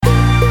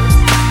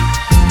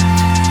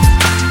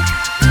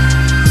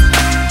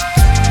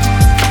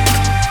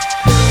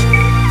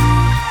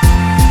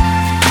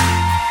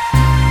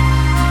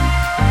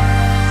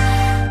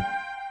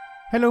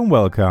Hello and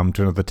welcome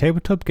to another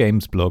Tabletop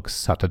Games Blog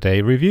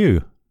Saturday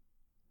review.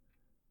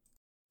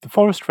 The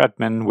forest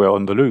ratmen were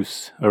on the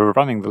loose,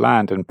 overrunning the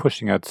land and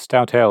pushing out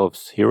stout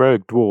elves,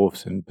 heroic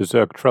dwarves, and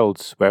berserk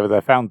trolls wherever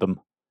they found them.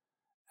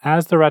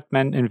 As the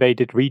ratmen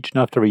invaded region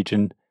after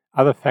region,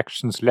 other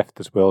factions left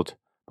this world,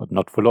 but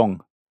not for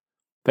long.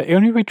 They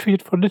only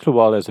retreated for a little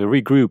while as they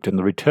regrouped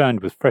and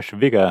returned with fresh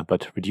vigor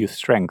but reduced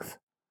strength.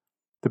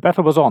 The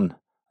battle was on, and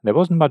there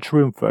wasn't much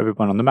room for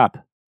everyone on the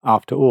map.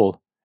 After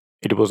all,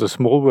 it was a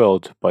small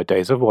world by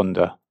Days of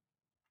Wonder.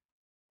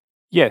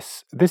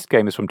 Yes, this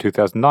game is from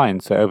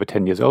 2009, so over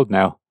 10 years old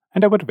now,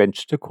 and I would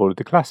venture to call it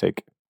a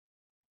classic.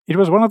 It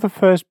was one of the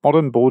first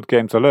modern board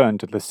games I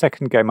learned, and the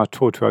second game I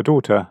taught to our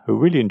daughter, who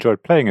really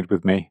enjoyed playing it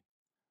with me.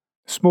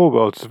 Small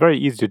World is very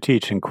easy to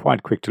teach and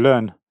quite quick to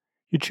learn.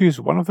 You choose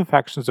one of the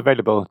factions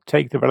available,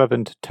 take the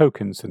relevant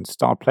tokens and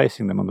start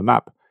placing them on the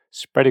map,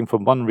 spreading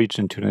from one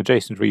region to an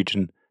adjacent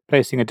region,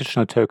 placing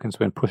additional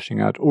tokens when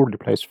pushing out already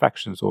placed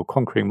factions or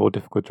conquering more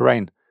difficult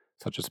terrain,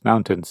 such as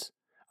mountains,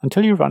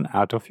 until you run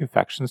out of your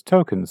faction's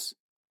tokens.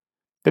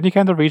 Then you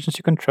can the regions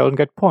you control and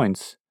get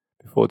points,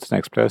 before it's the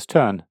next player's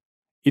turn.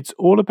 It's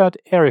all about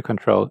area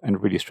control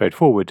and really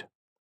straightforward.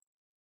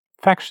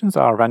 Factions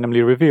are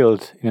randomly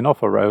revealed in an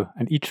offer row,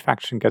 and each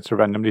faction gets a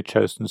randomly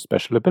chosen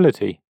special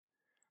ability.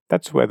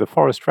 That's where the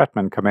forest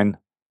ratmen come in.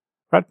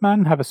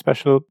 Ratmen have a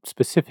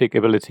specific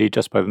ability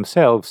just by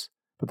themselves,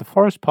 but the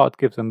forest part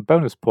gives them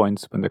bonus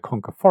points when they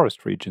conquer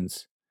forest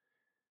regions.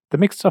 The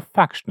mix of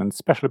faction and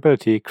special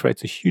ability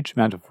creates a huge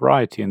amount of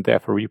variety and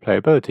therefore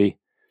replayability,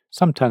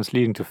 sometimes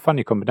leading to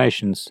funny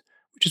combinations,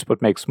 which is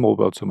what makes Small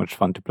World so much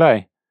fun to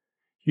play.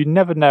 You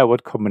never know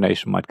what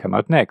combination might come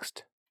out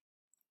next.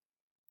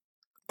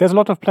 There's a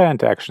lot of player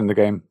interaction in the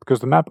game,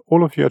 because the map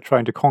all of you are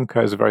trying to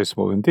conquer is very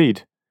small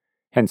indeed,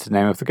 hence the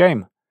name of the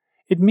game.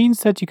 It means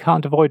that you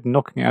can't avoid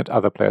knocking out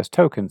other players'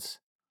 tokens.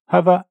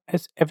 However,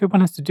 as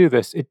everyone has to do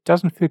this, it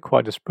doesn't feel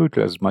quite as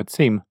brutal as it might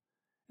seem.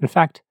 In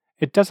fact,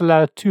 it does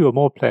allow 2 or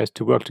more players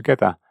to work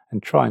together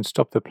and try and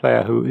stop the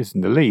player who is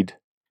in the lead.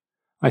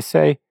 I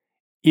say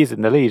is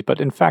in the lead, but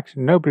in fact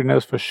nobody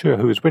knows for sure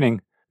who is winning,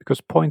 because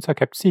points are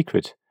kept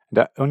secret and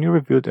are only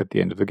revealed at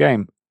the end of the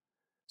game.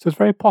 So it's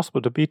very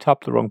possible to beat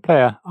up the wrong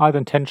player, either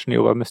intentionally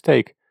or by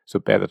mistake, so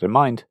bear that in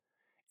mind.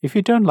 If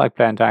you don't like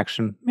player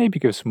interaction, maybe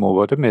give Small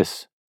World a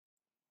miss.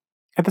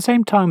 At the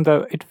same time,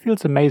 though, it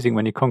feels amazing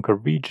when you conquer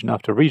region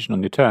after region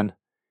on your turn.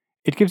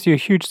 It gives you a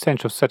huge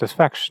sense of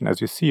satisfaction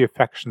as you see your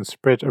factions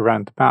spread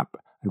around the map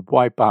and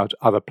wipe out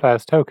other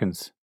players'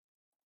 tokens.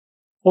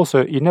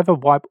 Also, you never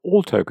wipe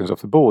all tokens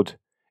off the board.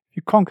 If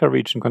you conquer a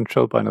region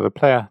controlled by another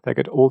player, they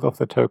get all of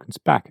their tokens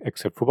back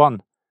except for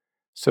one.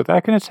 So they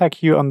can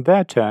attack you on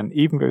their turn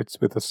even if it's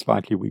with a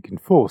slightly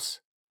weakened force.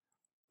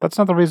 That's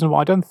another reason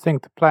why I don't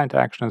think the player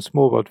interaction in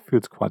Small World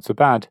feels quite so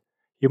bad.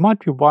 You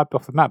might be wiped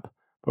off the map,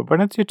 but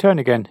when it's your turn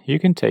again, you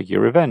can take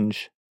your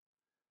revenge.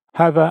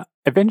 However,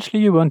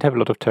 eventually you won't have a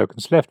lot of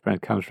tokens left when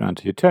it comes around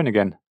to your turn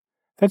again.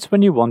 That's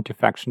when you want your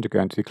faction to go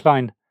into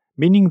decline,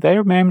 meaning they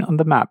remain on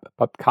the map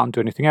but can't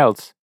do anything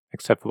else,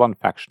 except for one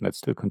faction that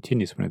still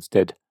continues when it's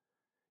dead.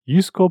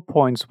 You score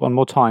points one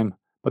more time,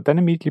 but then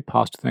immediately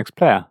pass to the next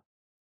player.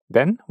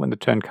 Then, when the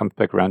turn comes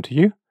back around to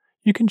you,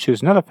 you can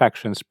choose another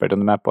faction and spread on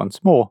the map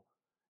once more.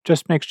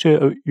 Just make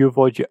sure you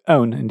avoid your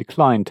own in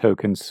decline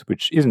tokens,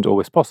 which isn't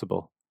always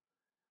possible.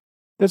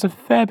 There's a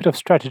fair bit of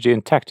strategy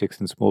and tactics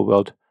in Small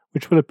World,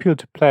 which will appeal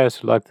to players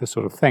who like this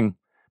sort of thing,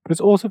 but it's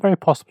also very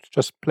possible to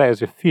just play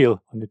as you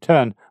feel on your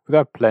turn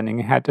without planning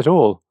ahead at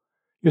all.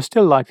 You're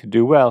still likely to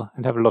do well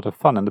and have a lot of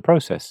fun in the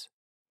process.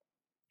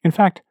 In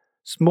fact,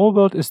 Small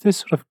World is this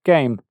sort of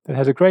game that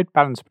has a great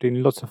balance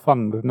between lots of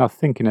fun with enough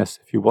thinkiness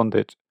if you want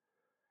it.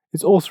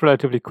 It's also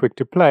relatively quick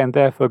to play and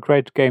therefore a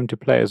great game to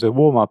play as a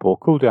warm-up or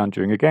cooldown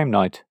during a game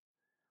night.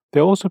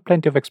 There are also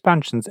plenty of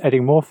expansions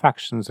adding more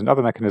factions and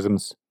other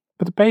mechanisms,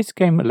 but the base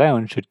game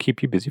alone should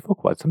keep you busy for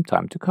quite some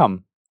time to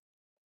come.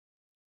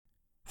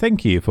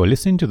 Thank you for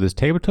listening to this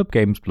Tabletop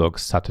Games Blog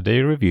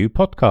Saturday Review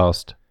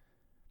podcast.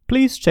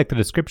 Please check the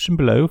description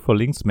below for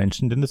links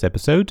mentioned in this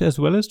episode, as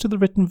well as to the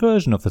written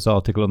version of this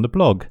article on the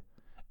blog.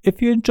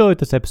 If you enjoyed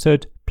this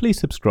episode, please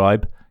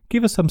subscribe,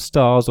 give us some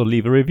stars or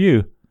leave a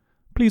review.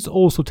 Please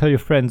also tell your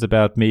friends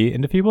about me,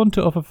 and if you want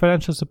to offer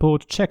financial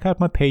support, check out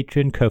my Patreon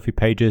and Ko-fi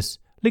pages,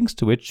 links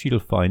to which you'll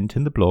find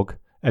in the blog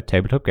at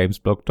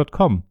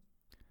tabletopgamesblog.com.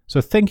 So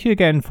thank you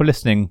again for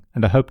listening,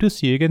 and I hope to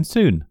see you again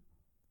soon.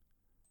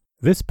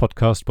 This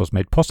podcast was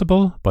made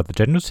possible by the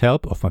generous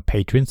help of my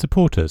Patreon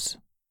supporters.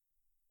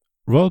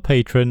 Royal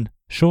Patron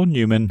Sean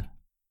Newman,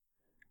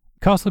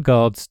 Castle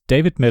Guards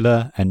David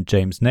Miller and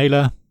James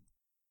Naylor,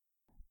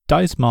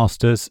 Dice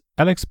Masters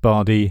Alex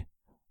Bardi,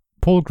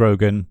 Paul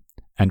Grogan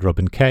and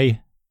Robin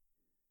Kay,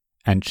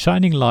 and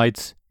Shining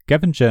Lights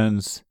Gavin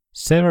Jones,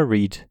 Sarah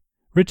Reed,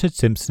 Richard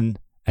Simpson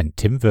and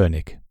Tim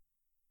Vernick.